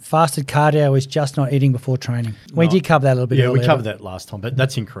one, mate. Fasted cardio is just not eating before training. We did cover that a little bit earlier. Yeah, we covered that last time, but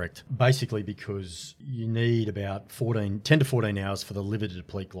that's incorrect. Basically because you need about 10 to 14 hours for the liver to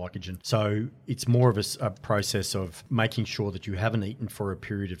deplete glycogen. So it's more of a process of making sure that you haven't eaten for a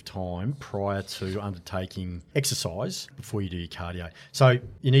period of time prior to undertaking exercise before you do your cardio. So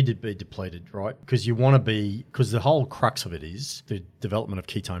you need to be depleted, right? Because because the whole crux of it is the development of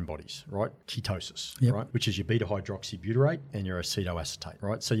ketone bodies, right? Ketosis, right? Which is your beta-hydroxybutyrate and your acetoacetate,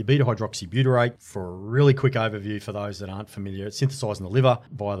 right? So your beta-hydroxybutyrate, for a really quick overview for those that aren't familiar, it's synthesized in the liver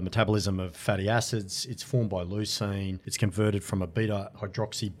via the metabolism of fatty acids. It's formed by leucine. It's converted from a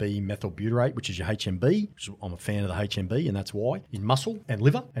beta-hydroxy-B-methylbutyrate, which is your HMB, which I'm a fan of the HMB, and that's why, in muscle and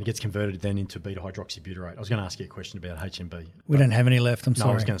liver, and it gets converted then into beta-hydroxybutyrate. I was going to ask you a question about HMB. We don't have any left, I'm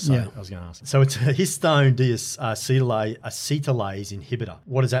sorry. I was going to say, I was going to ask. So it's a histone deacetylase inhibitor.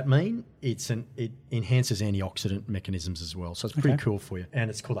 What does that mean? It enhances antioxidant mechanisms as well. So it's pretty cool for you. And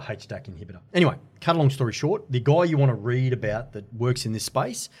it's called a HDAC inhibitor. Anyway, cut a long story short, the guy you want to read about that works in this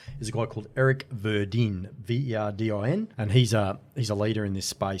space is a guy called Eric Verdin, Verdin, and he's a leader in this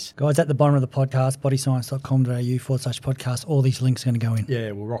space. Guys, at the bottom of the podcast, bodyscience.com.au/podcast, all these links are going to go in.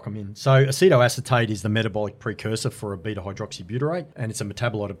 Yeah, we'll rock them in. So acetoacetate is the metabolic precursor for a beta-hydroxybutyrate, and it's a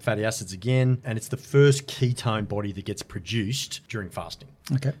metabolite of fatty acids again, and it's the first ketone body that gets produced during fasting.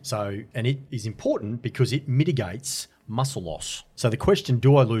 Okay. So, and it is important because it mitigates muscle loss. So the question,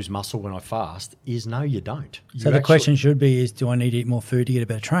 do I lose muscle when I fast, is no, you don't. So the question should be is, do I need to eat more food to get a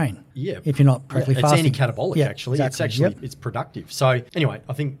better train? Yeah. If you're not correctly fasting. It's anti-catabolic, actually. Exactly. It's productive. So anyway,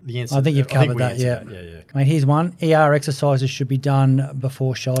 I think the answer... I think you've covered that, yeah. Mate, here's one. ER exercises should be done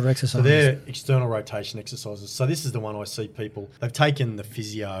before shoulder exercises. So they're external rotation exercises. So this is the one I see people, they've taken the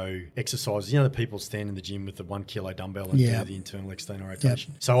physio exercises. You know, the people stand in the gym with the 1 kilo dumbbell and do the internal external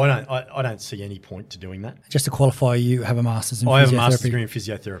rotation. So I don't see any point to doing that. Just to qualify you, you have a master's in physiotherapy? I have a master's degree in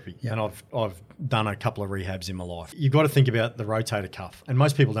physiotherapy, Yep. and I've done a couple of rehabs in my life. You've got to think about the rotator cuff, and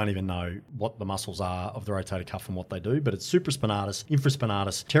most people don't even know what the muscles are of the rotator cuff and what they do, but it's supraspinatus,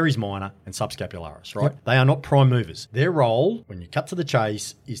 infraspinatus, teres minor, and subscapularis, right? Yep. They are not prime movers. Their role, when you cut to the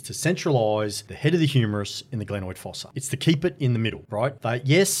chase, is to centralise the head of the humerus in the glenoid fossa. It's to keep it in the middle, right? They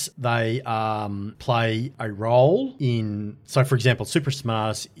play a role in, so for example,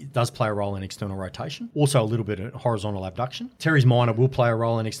 supraspinatus does play a role in external rotation, also a little bit of horizontal abduction. Teres minor will play a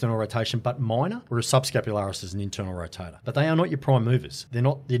role in external rotation, but minor, whereas subscapularis is an internal rotator. But they are not your prime movers. They're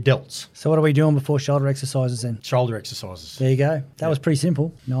delts. So what are we doing before shoulder exercises then? Shoulder exercises. There you go. That was pretty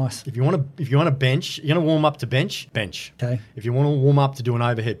simple. Nice. If you want to bench, you're going to warm up to bench. Okay. If you want to warm up to do an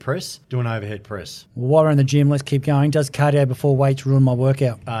overhead press, do an overhead press. Well, while we're in the gym, let's keep going. Does cardio before weights ruin my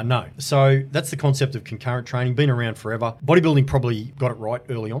workout? No. So that's the concept of concurrent training. Been around forever. Bodybuilding probably got it right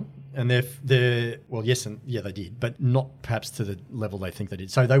early on. And they're well, yes, and yeah, they did, but not perhaps to the level they think they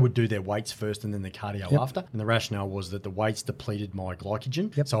did. So they would do their weights first and then their cardio after. And the rationale was that the weights depleted my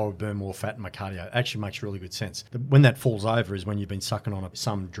glycogen, so I would burn more fat in my cardio. It actually makes really good sense. When that falls over is when you've been sucking on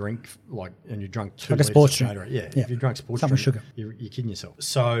some drink, and you drunk 2 litres a sports of drink. Yeah, if you drunk sports Something drink, sugar. you're kidding yourself.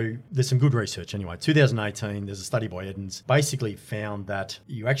 So there's some good research anyway. 2018, there's a study by Edens, basically found that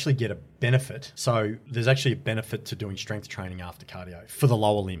you actually get a benefit. So there's actually a benefit to doing strength training after cardio for the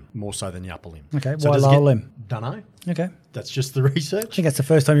lower limb, more so than the upper limb. Okay, so why lower limb? Dunno. Okay. That's just the research. I think that's the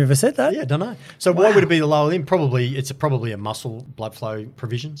first time you ever said that. Yeah, don't know. So why would it be the lower limb? Probably it's probably a muscle blood flow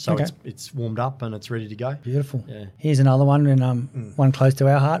provision. So it's warmed up and it's ready to go. Beautiful. Yeah. Here's another one, and one close to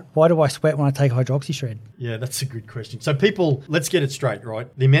our heart. Why do I sweat when I take hydroxy shred? Yeah, that's a good question. So people, let's get it straight, right?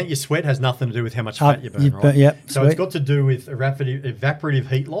 The amount you sweat has nothing to do with how much fat you burn, right? So it's got to do with evaporative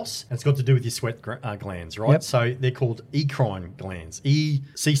heat loss, and it's got to do with your sweat glands, right? Yep. So they're called eccrine glands,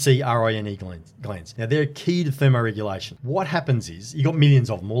 ECCRINE glands. Now they're key to thermoregulation. What happens is you got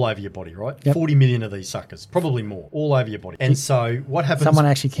millions of them all over your body, right? Yep. 40 million of these suckers, probably more, all over your body. And so what happens? Someone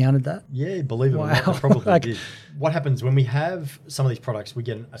actually counted that? Yeah, believe it or not, they probably did. What happens when we have some of these products, we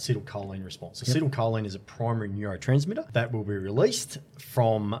get an acetylcholine response. Acetylcholine is a primary neurotransmitter that will be released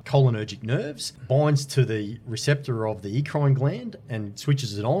from cholinergic nerves, binds to the receptor of the eccrine gland and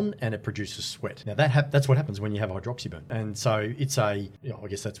switches it on, and it produces sweat. Now that's what happens when you have hydroxy burn. And so it's I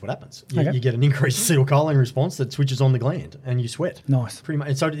guess that's what happens. You get an increased acetylcholine response that switches on the gland and you sweat. Nice. Pretty much.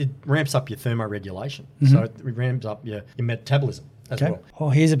 And so it ramps up your thermoregulation. So it ramps up your metabolism.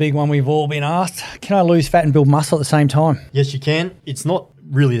 Well, here's a big one we've all been asked. Can I lose fat and build muscle at the same time? Yes, you can. It's not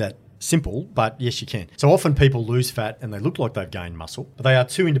really that simple, but yes, you can. So often people lose fat and they look like they've gained muscle, but they are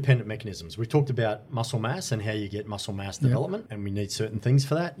two independent mechanisms. We've talked about muscle mass and how you get muscle mass development, and we need certain things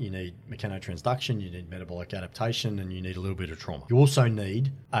for that. You need mechanotransduction, you need metabolic adaptation, and you need a little bit of trauma. You also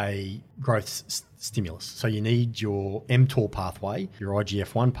need a growth stimulus. So you need your mTOR pathway, your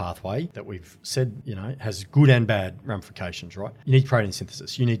IGF-1 pathway that we've said, has good and bad ramifications, right? You need protein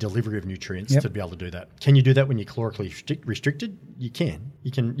synthesis. You need delivery of nutrients to be able to do that. Can you do that when you're calorically restricted? You can.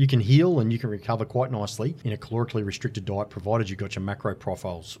 You can heal and you can recover quite nicely in a calorically restricted diet, provided you've got your macro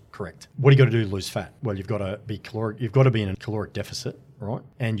profiles correct. What do you got to do to lose fat? Well, you've got to be in a caloric deficit. Right,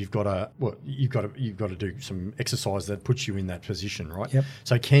 and you've got to do some exercise that puts you in that position, right? Yep.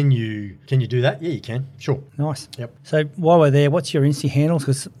 So can you do that? Yeah, you can. Sure. Nice. Yep. So while we're there, what's your Insta handles?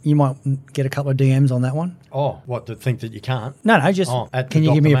 Because you might get a couple of DMs on that one. Oh, what, to think that you can't? No, just can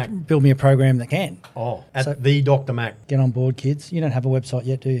you build me a program that can? Oh, the Dr. Mac. Get on board, kids. You don't have a website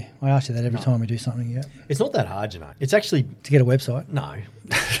yet, do you? I ask you that every time we do something. Yeah. It's not that hard, It's actually to get a website. No.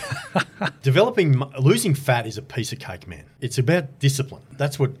 Losing fat is a piece of cake, man. It's about discipline.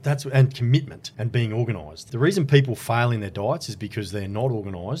 And commitment and being organised. The reason people fail in their diets is because they're not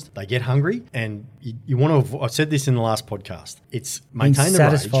organised. They get hungry, and you want to. I said this in the last podcast. It's maintain the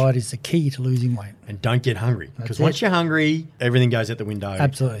rage. Satisfied is the key to losing weight. And don't get hungry, because once you're hungry, everything goes out the window.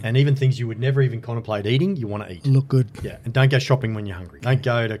 Absolutely. And even things you would never even contemplate eating, you want to eat. Look good. Yeah. And don't go shopping when you're hungry. Don't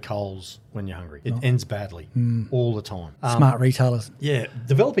go to Coles when you're hungry. It ends badly all the time. Smart retailers. Yeah.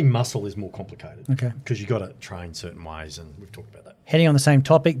 Developing muscle is more complicated. Okay. Because you've got to train certain ways, and we've talked about that. Heading on the same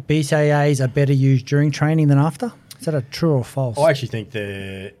topic, BCAAs are better used during training than after? Is that a true or false? I actually think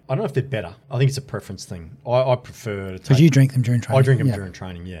I don't know if they're better. I think it's a preference thing. I prefer to take... Because you drink them during training. I drink them during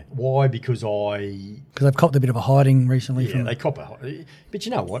training, yeah. Why? Because they've copped a bit of a hiding recently. Yeah, they cop a... But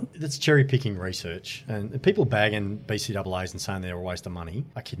you know what? That's cherry-picking research. And people bagging BCAAs and saying they're a waste of money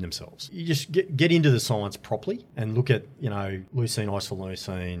are kidding themselves. You just get into the science properly and look at, leucine,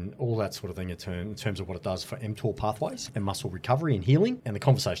 isoleucine, all that sort of thing in terms of what it does for mTOR pathways and muscle recovery and healing, and the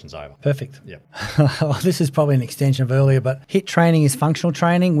conversation's over. Perfect. Yeah. This is probably an extension of earlier, but HIIT training is functional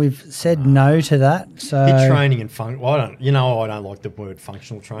training. We've said no to that. So HIIT training and I don't like the word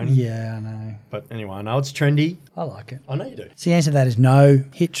functional training. Yeah, I know. But anyway, I know it's trendy. I like it. I know you do. So the answer to that is no.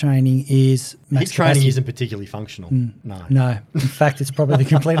 HIIT training is max HIIT training capacity. isn't particularly functional. No. No. In fact, it's probably the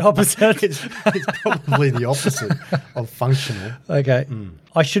complete opposite. It's probably the opposite of functional. Okay.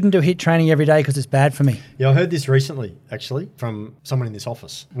 I shouldn't do HIIT training every day because it's bad for me. Yeah, I heard this recently, actually, from someone in this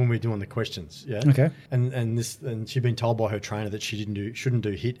office when we were doing the questions. Yeah. Okay. And she'd been told by her trainer that she shouldn't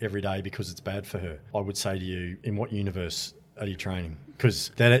do HIIT every day because it's bad for her. I would say to you, in what universe are you training?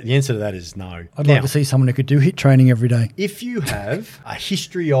 Because the answer to that is no. I'd like to see someone who could do HIIT training every day. If you have a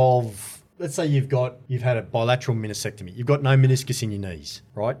history of, let's say you've had a bilateral meniscectomy, you've got no meniscus in your knees,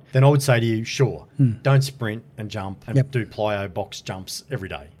 right? Then I would say to you, sure, don't sprint and jump and do plyo box jumps every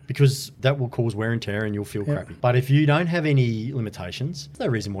day, because that will cause wear and tear and you'll feel crappy. But if you don't have any limitations, there's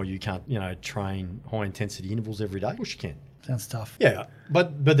no reason why you can't, train high intensity intervals every day. Of course you can. Sounds tough. Yeah,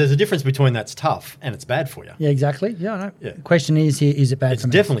 but there's a difference between that's tough and it's bad for you. Yeah, exactly. Yeah, I know. Yeah. The question is here, is it bad for me?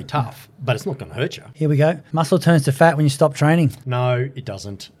 It's definitely tough, but it's not going to hurt you. Here we go. Muscle turns to fat when you stop training. No, it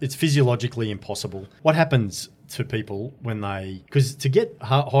doesn't. It's physiologically impossible. What happens to people because to get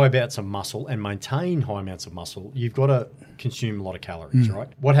high amounts of muscle and maintain high amounts of muscle, you've got to consume a lot of calories, right?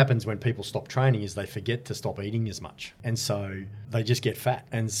 What happens when people stop training is they forget to stop eating as much. And so they just get fat.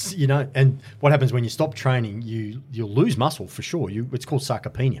 And, and what happens when you stop training, you'll lose muscle for sure. It's called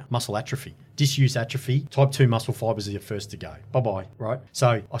sarcopenia, muscle atrophy, disuse atrophy. Type 2 muscle fibers are your first to go. Bye-bye, right?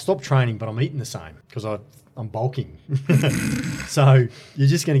 So I stopped training, but I'm eating the same because I'm bulking. So you're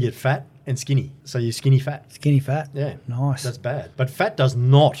just going to get fat and skinny. So you're skinny fat. Skinny fat. Yeah. Nice. That's bad. But fat does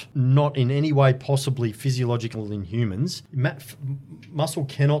not in any way possibly physiological in humans. Muscle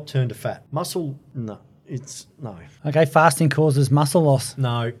cannot turn to fat. Muscle, no. No. Okay, fasting causes muscle loss.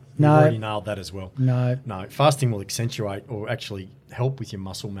 No. We've already nailed that as well. No. Fasting will accentuate or actually help with your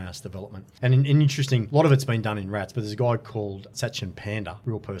muscle mass development. And interesting, a lot of it's been done in rats, but there's a guy called Sachin Panda,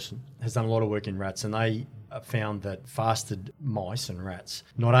 real person, has done a lot of work in rats, and they found that fasted mice and rats,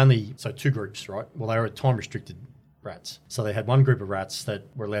 two groups, right? Well, they were time-restricted rats. So they had one group of rats that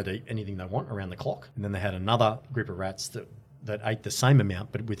were allowed to eat anything they want around the clock, and then they had another group of rats that ate the same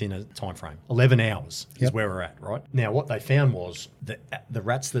amount but within a time frame. 11 hours is where we're at, right? Now, what they found was that the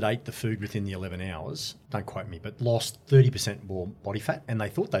rats that ate the food within the 11 hours, don't quote me, but lost 30% more body fat, and they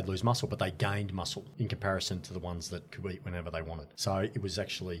thought they'd lose muscle, but they gained muscle in comparison to the ones that could eat whenever they wanted. So it was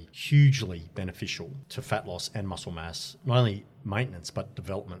actually hugely beneficial to fat loss and muscle mass, not only maintenance but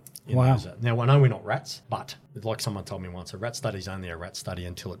development. Wow. Now, I know we're not rats, but like someone told me once, a rat study is only a rat study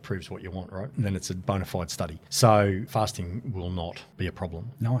until it proves what you want, right? And then it's a bona fide study. So fasting will not be a problem.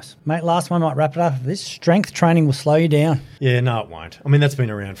 Nice. Mate, last one might wrap it up. This strength training will slow you down. Yeah, no, it won't. I mean, that's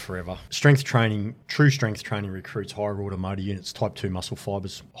been around forever. True strength training recruits higher order motor units, type 2 muscle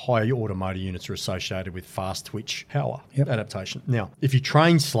fibers. Higher order motor units are associated with fast twitch power adaptation. Now, if you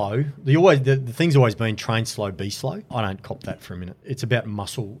train slow, the thing's always been train slow, be slow. I don't cop that for a minute. It's about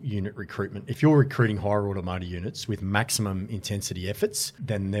muscle unit recruitment. If you're recruiting higher order motor units with maximum intensity efforts,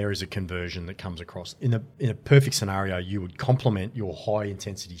 then there is a conversion that comes across. In a perfect scenario, you would complement your high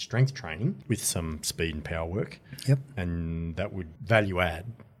intensity strength training with some speed and power work. Yep. And that would value add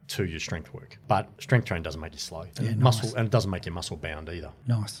to your strength work. But strength training doesn't make you slow. And nice. And it doesn't make you muscle bound either.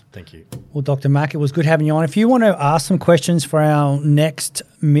 Nice. Thank you. Well, Dr. Mack, it was good having you on. If you want to ask some questions for our next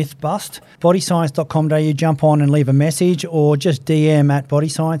myth bust, bodyscience.com.au, jump on and leave a message, or just DM at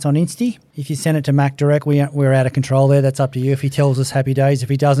bodyscience on Insta. If you send it to Mac direct, we're out of control there. That's up to you. If he tells us happy days, if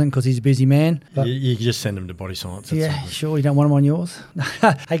he doesn't, because he's a busy man. But you can just send them to Body Science. Yeah, sure. You don't want them on yours.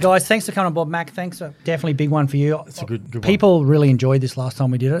 Hey, guys, thanks for coming on, Bob. Mac, thanks. Definitely big one for you. It's a good one. People really enjoyed this last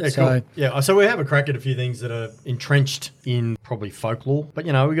time we did it. Yeah, cool. Yeah, so we have a crack at a few things that are entrenched in probably folklore. But,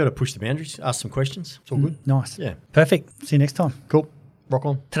 we've got to push the boundaries, ask some questions. It's all good. Nice. Yeah. Perfect. See you next time. Cool. Rock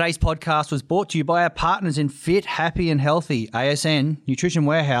on. Today's podcast was brought to you by our partners in Fit, Happy and Healthy, ASN, Nutrition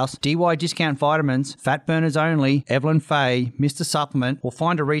Warehouse, DY Discount Vitamins, Fat Burners Only, Evelyn Faye, Mr. Supplement, or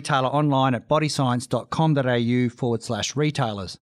find a retailer online at bodyscience.com.au/retailers.